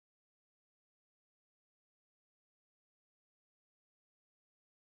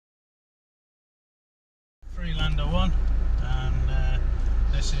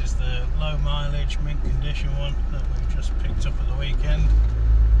low mileage, mint condition one that we've just picked up at the weekend.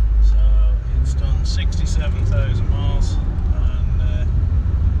 So it's done 67,000 miles and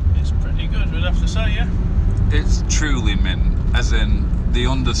it's pretty good, we'd have to say, yeah. It's truly mint, as in the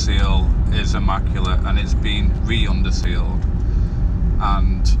underseal is immaculate and it's been re-undersealed,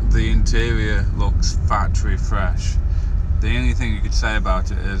 and the interior looks factory fresh. The only thing you could say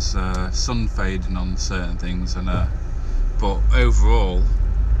about it is sun fading on certain things, and but overall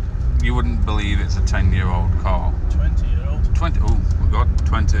you wouldn't believe it's a 10-year-old car. 20-year-old. 20, oh my god,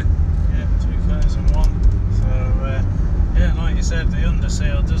 20. Yeah, 2001. So yeah, like you said, the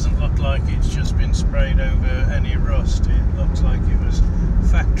underseal doesn't look like it's just been sprayed over any rust. It looks like it was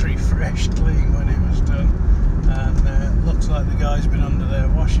factory fresh clean when it was done, and looks like the guy's been under there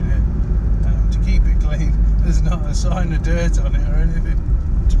washing it to keep it clean. There's not a sign of dirt on it or anything.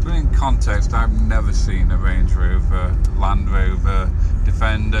 To put in context, I've never seen a Range Rover, Land Rover,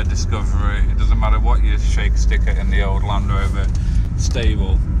 Defender, Discovery, it doesn't matter what you shake stick at in the old Land Rover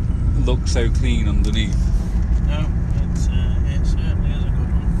stable, look so clean underneath. No, it certainly is a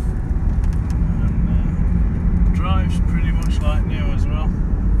good one. And drives pretty much like new as well.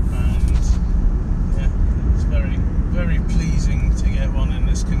 And yeah, it's very, very pleasing to get one in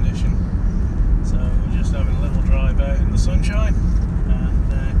this condition. So we're just having a little drive out in the sunshine and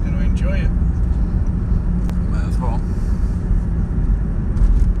going to enjoy it. May as well.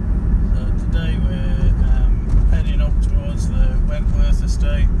 So today we're heading up towards the Wentworth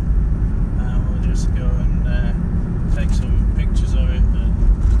estate. We'll just go and take some pictures of it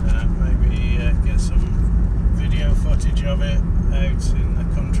and maybe get some video footage of it out in the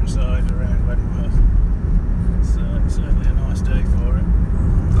countryside around Wentworth. It's certainly a nice day for it.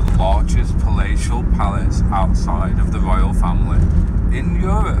 The largest palatial palace outside of the royal family in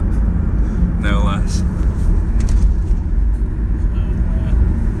Europe, no less.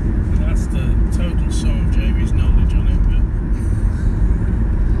 So that's the total sum of JB's knowledge on it,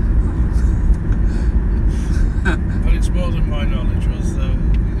 but it's more than my knowledge was, though.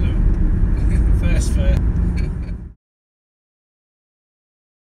 You know, fair's fair.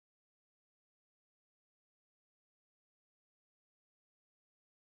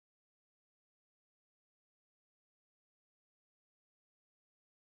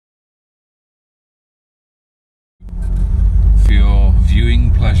 For your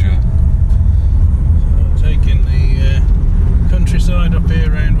viewing pleasure. So taking the countryside up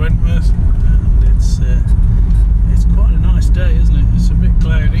here around Wentworth, and it's quite a nice day, isn't it? It's a bit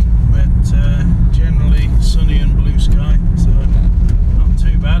cloudy, but generally sunny and blue sky, so not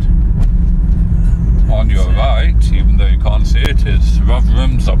too bad. On your right, even though you can't see it, is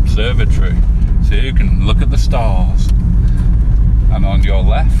Rotherham's Observatory, so you can look at the stars. And on your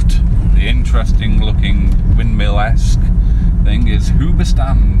left, the interesting looking windmill-esque thing is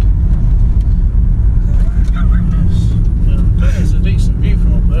Hooverstand. Yes, there's a decent view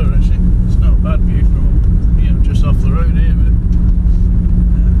from up there actually. It's not a bad view from just off the road here, but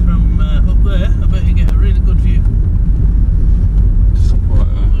from up there I bet you get a really good view. Of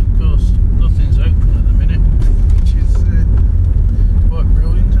course, nothing's open at the minute, which is quite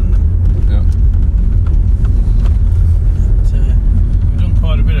brilliant, isn't it? Yeah. We've done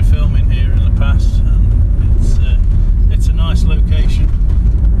quite a bit of filming here in the past, and it's a nice location,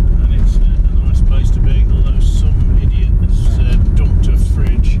 and it's a nice place to be, although some idiot has dumped a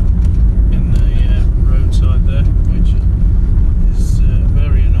fridge in the roadside there, which is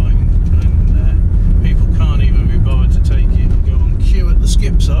very annoying, and people can't even be bothered to take it and go on queue at the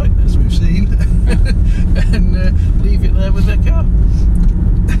skip site, as we've seen, and leave it there with their car,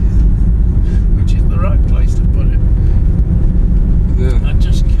 which is the right place to put it. Yeah. I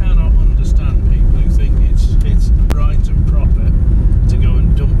just cannot understand people who think it's right and proper to go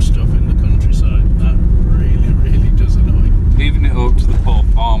and dump stuff in the countryside. That really, really does annoy me. Leaving it up to the poor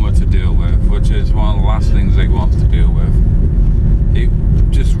farmer to deal with, which is one of the last things he wants to deal with. It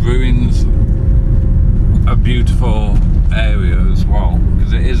just ruins a beautiful area as well,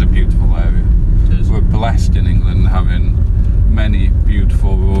 because it is a beautiful area. It is. We're blessed in England having many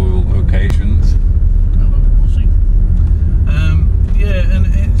beautiful rural locations. Hello, Wolsey. Yeah, and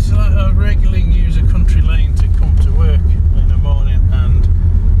it's like I regularly use a country lane to come to work in the morning, and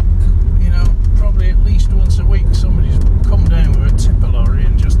probably at least once a week somebody's come down with a tipper lorry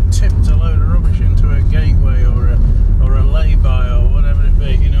and just tipped a load of rubbish into a gateway or a lay-by or whatever it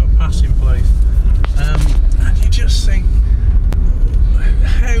be, passing place. And you just think,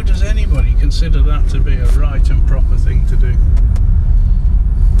 how does anybody consider that to be a right and proper thing to do?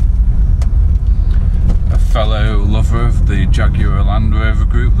 A fellow lover of the Jaguar Land Rover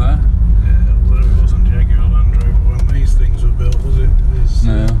group there. Yeah, although it wasn't Jaguar Land Rover when these things were built, was it?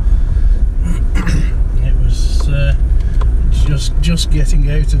 No. just getting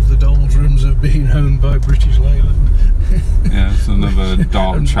out of the doldrums of being owned by British Leyland. Yeah, it's another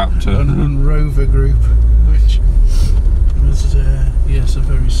dark chapter. And Rover Group, which was yes, a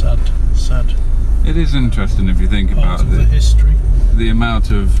very sad. It is interesting if you think about the history. The amount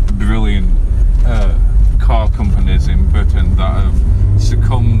of brilliant car companies in Britain that have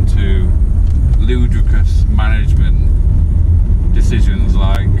succumbed to ludicrous management decisions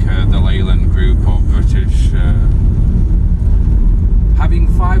like the Leyland Group or British. Having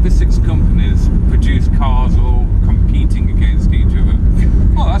 5 or 6 companies produce cars all competing against each other.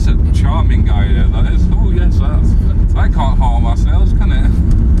 Oh, that's a charming idea, that is. Oh yes, that can't harm ourselves, can it?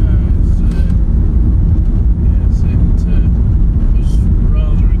 It was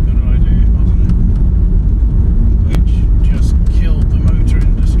rather a good idea, wasn't it? Which just killed the motor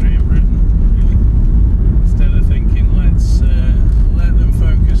industry in Britain, really. Instead of thinking, let's let them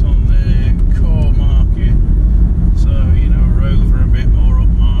focus on their core market. So, you know, Rover a bit more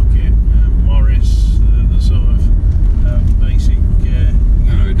upmarket, Morris the sort of basic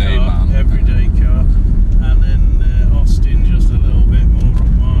everyday car, and then Austin just a little bit more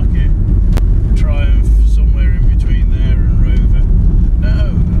upmarket. Triumph somewhere in between there and Rover.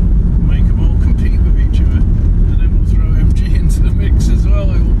 No, make them all compete with each other, and then we'll throw MG into the mix as well.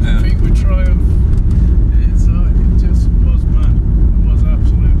 It will compete with Triumph. It just was mad. It was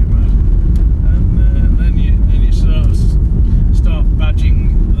absolutely mad. And then you sort of start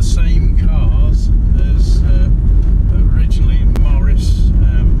badging the same cars as originally Morris,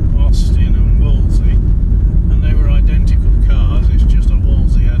 Austin and Wolseley, and they were identical cars. It's just a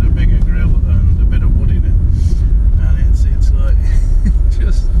Wolseley had a bigger grille and a bit of wood in it, and it's like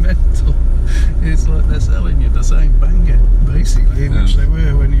just mental. It's like they're selling you the same banger basically, which they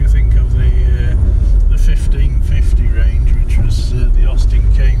were when you think of the 1550 range, which was the Austin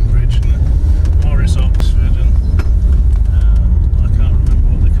Cambridge and the Morris Oxford, and I can't remember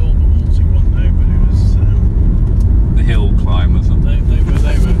what they called the Wolseley one now, but it was The hill climbers.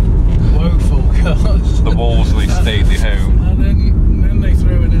 they were woeful cars. The Wolseley stately home. And then they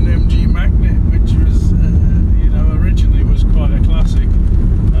throw in an MG Magnet, which was you know, originally was quite a classic,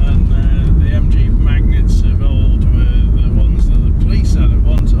 and the MG Magnets of old were the ones that the police had at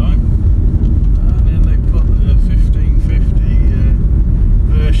one time, and then they put the 1550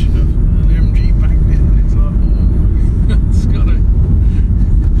 version of an MG Magnet, and it's like, oh,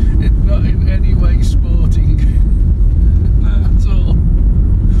 it's not in any way sporting at all.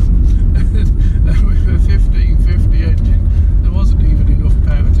 And with a 1550 engine, there wasn't even enough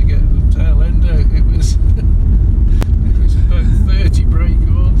power to get the tail end out. It was about 30 brake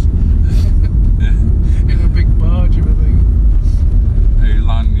horse in a big barge of a thing. A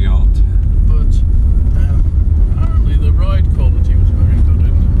land yacht. But apparently the ride quality was very good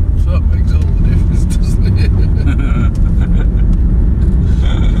in them. So that makes all the difference, doesn't it?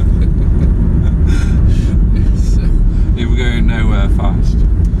 You were going nowhere fast.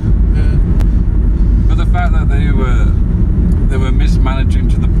 But the fact that they were mismanaging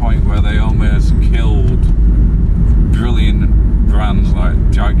to the point where they almost killed brilliant brands like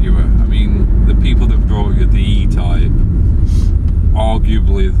Jaguar. I mean, the people that brought you the E-Type,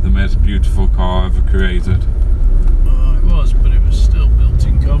 arguably the most beautiful car ever created. It was, but it was still built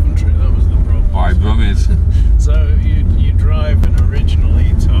in Coventry. That was the problem. By Brummies. So you drive an original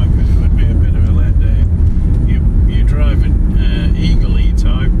E-Type, and it would be a bit of a letdown. You drive an Eagle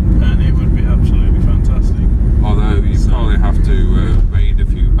E-Type, and it would be absolutely fantastic. Although you probably have to raid a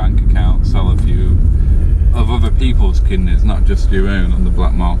few bank accounts, sell a few of other people's kidneys, not just your own, on the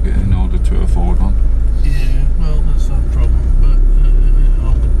black market in order to afford one. Yeah, well, that's that problem, but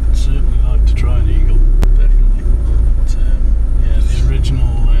I would certainly like to try an Eagle, definitely. But yeah, the original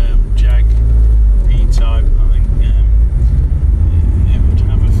Jag E-Type, I think it would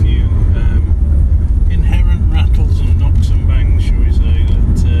have a few inherent rattles and knocks and bangs, shall we say,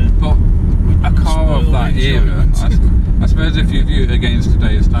 that but a car of that era, I suppose if you view it against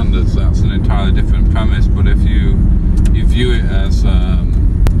today's standards, that's an entirely different premise, but if you view it as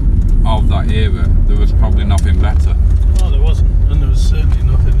of that era, there was probably nothing better. Oh, there wasn't, and there was certainly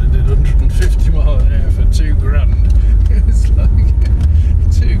nothing that did 150 mile an hour for £2,000. It was like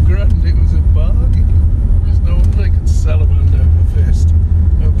 £2,000, it was a bargain. There's no one they could sell them hand over fist.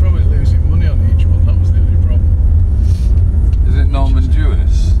 They were probably losing money on each one, that was the only problem. Is it Norman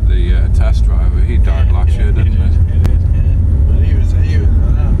Jewis, the test driver? He died last year, didn't he? He did, yeah. But he was an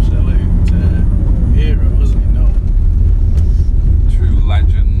absolute hero, wasn't he? Norman? True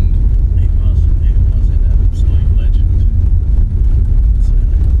legend. He was an absolute legend.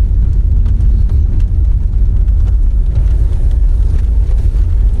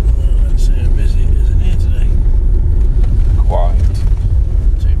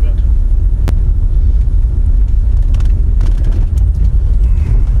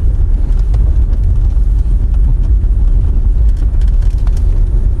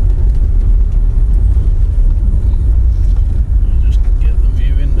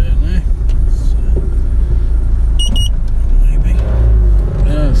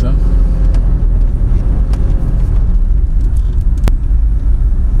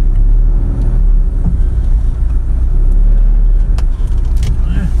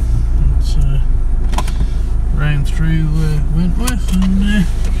 through Wentworth and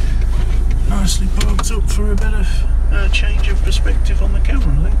nicely parked up for a bit of change of perspective on the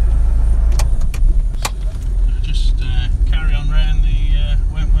camera, I think. Just carry on round the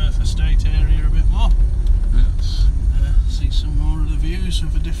Wentworth estate area a bit more. Yes. See some more of the views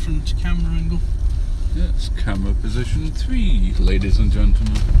with a different camera angle. Yes, camera position 3, ladies and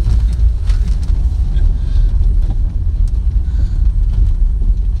gentlemen.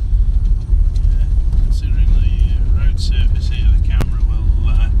 Considering the road surface here, the camera will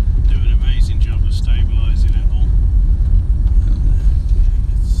do an amazing job of stabilising it all.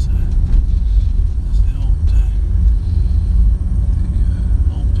 It's the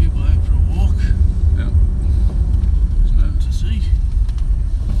old people out for a walk. Yeah. There's nothing to see.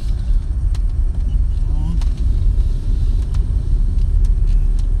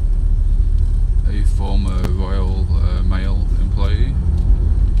 A former Royal Mail employee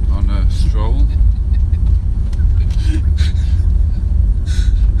on a stroll.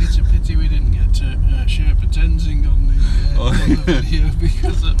 It's a pity we didn't get Sherpa Tenzing on the video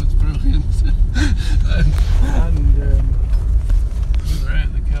because that was brilliant. and we were out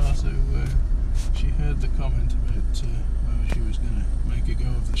in the car, so she heard the comment about she was going to make a go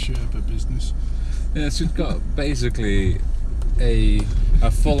of the Sherpa business. Yeah, she's got basically a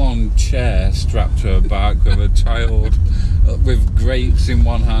full-on chair strapped to her back with a child with grapes in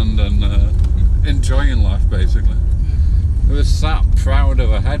one hand and enjoying life, basically. It was sat proud of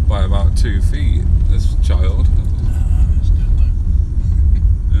her head by about 2 feet, this child. That's good though.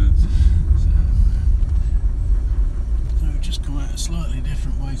 Yes. So we've just come out a slightly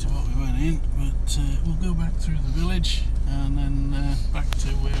different way to what we went in, but we'll go back through the village and then back to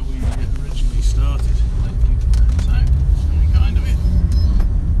where we originally started. Thank you. So, very kind of it.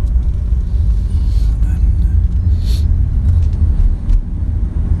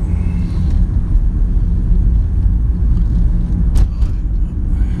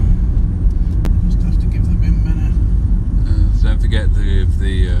 Don't forget to give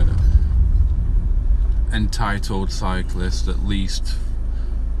the entitled cyclist at least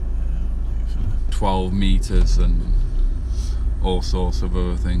 12 metres and all sorts of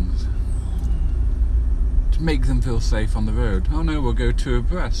other things to make them feel safe on the road. Oh no, we'll go 2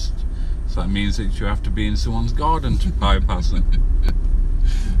 abreast. So that means that you have to be in someone's garden to bypass them. There's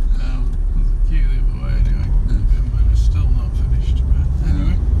a queue the other way anyway. The bin man is still not finished, but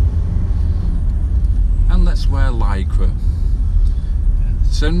anyway. And let's wear lycra,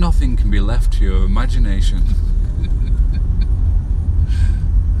 so nothing can be left to your imagination.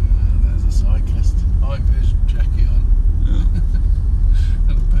 There's a cyclist, high-vis jacket on,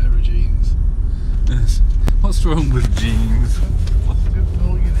 and a pair of jeans. Yes. What's wrong with jeans? What's good for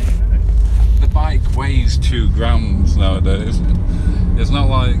all you need, isn't it? The bike weighs 2 grams nowadays. It's not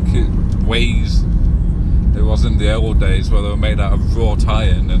like it weighs. It was in the old days where they were made out of wrought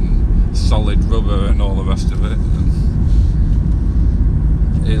iron and solid rubber and all the rest of it.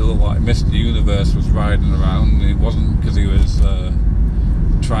 It looked like Mr. Universe was riding around. It wasn't because he was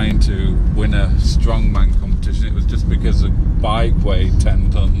trying to win a strongman competition. It was just because the bike weighed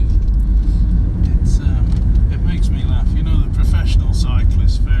 10 tons. It makes me laugh. You know, the professional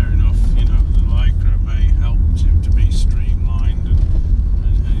cyclists, fair enough. You know, the lycra may help him to be streamlined and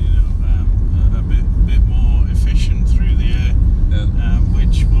you know, a bit more efficient through the air, Yeah.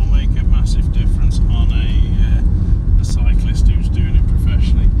 Which will make a massive difference on a cyclist who's doing it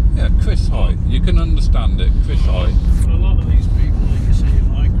professionally. Yeah, Chris Hoy. You can understand it, Chris Hoy. For a lot of these people that you see in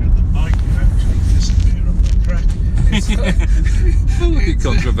lycra, the bike can actually disappear up the track. It's like, He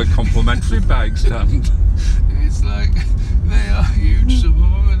comes with a complimentary bag stand. it's like they are huge, some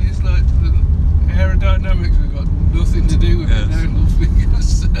of them, and it's like the aerodynamics have got nothing to do with Yes. it now, love,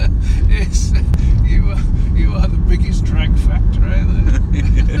 because it's you are the biggest drag factor out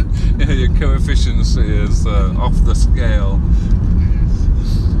there. Yeah, your coefficiency is off the scale.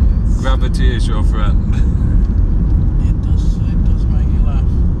 Gravity is your friend. It does make you laugh,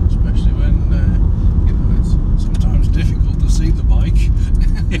 especially when you know, it's sometimes difficult to see the bike.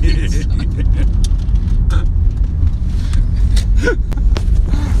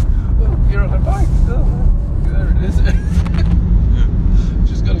 Well, you're on a bike still. There it is.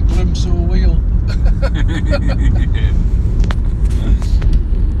 Just got a glimpse of a wheel.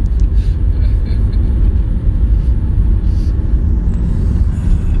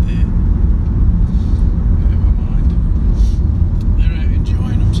 Never mind. They're out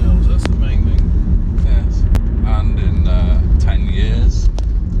enjoying themselves, that's the main thing. Yes. And in 10 years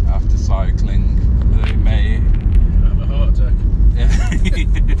after cycling, they may Have a heart attack.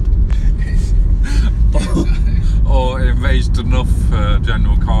 or enraged enough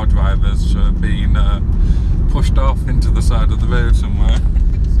general car drivers being pushed off into the side of the road somewhere. I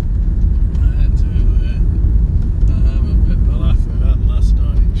had to have a bit of a laugh with that last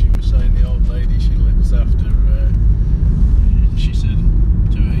night. She was saying the old lady she looks after, she said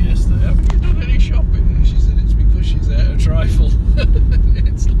to her yesterday, haven't you done any shopping? And she said it's because she's out of trifle.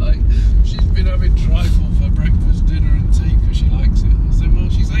 It's like she's been having trifle for breakfast, dinner and tea because she likes it. I said, well,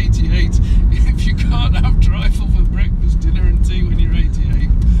 she's 88. If you can't have trifle for breakfast, dinner and tea when you're 88,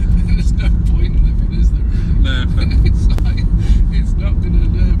 there's no point in living, is there really? No. It's like, it's not going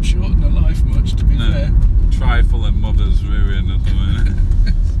to shorten her life much, to be fair. Trifle and mother's ruin or something.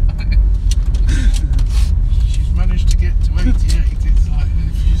 She's managed to get to 88. It's like,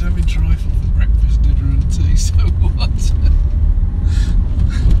 if she's having trifle for breakfast, dinner and tea, so what?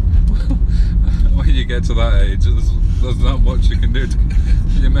 When you get to that age, there's not much you can do.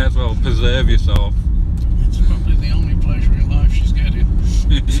 You may as well preserve yourself. It's probably the only pleasure in life she's getting.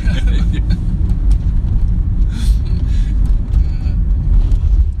 I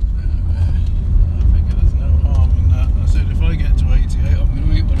figure there's no harm in that. I said if I get to 88, I'm going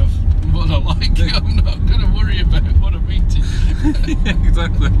to eat what I like. I'm not going to worry about what I'm eating. Yeah,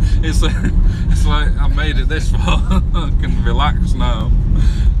 exactly. It's like I've made it this far. I can relax now.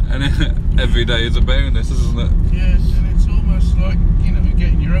 And every day is a bonus, isn't it? Yeah, and it's almost like, you know,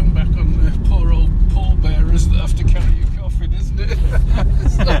 getting your own back on the poor old pallbearers that have to carry your coffin, isn't it?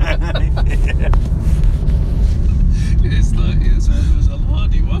 It's like it was a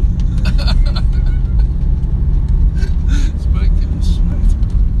lardy one. It's making us sweat.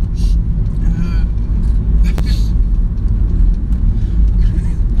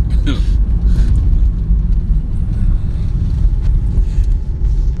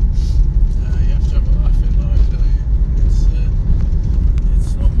 You have to have a laugh in life, don't you?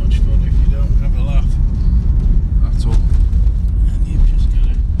 It's not much fun if you don't have a laugh. That's all. And you've just got to,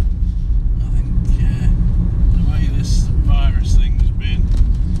 I think, the way this virus thing has been,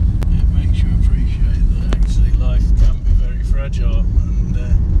 it makes you appreciate that actually life can be very fragile, and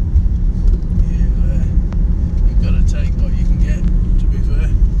you've got to take what you can get, to be fair.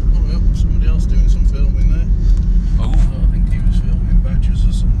 Oh well, somebody else doing some filming there. Oh. I think he was filming badgers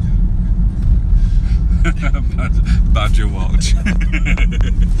or something. Badger watch.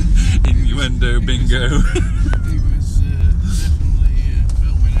 Innuendo bingo. He was definitely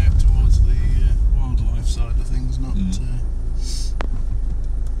filming out towards the wildlife side of things, not. There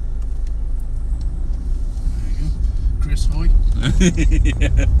you go, Chris Hoy.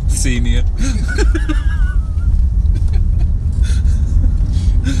 Yeah, senior.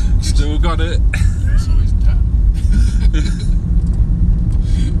 Still got it. Chris Hoy's dad.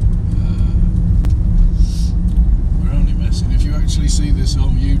 We're only messing. If you actually see this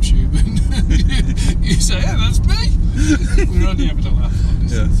on YouTube and you say, "Hey, that's me," we're only having a laugh on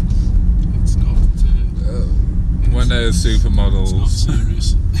this. Yeah. It's not. When they're supermodels. It's not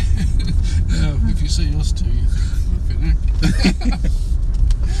serious. No, if you see us two, you think, flipping heck.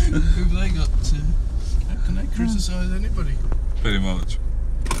 Who've they got to? How can they criticise anybody? Pretty much.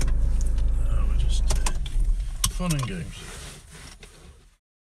 We're just fun and games.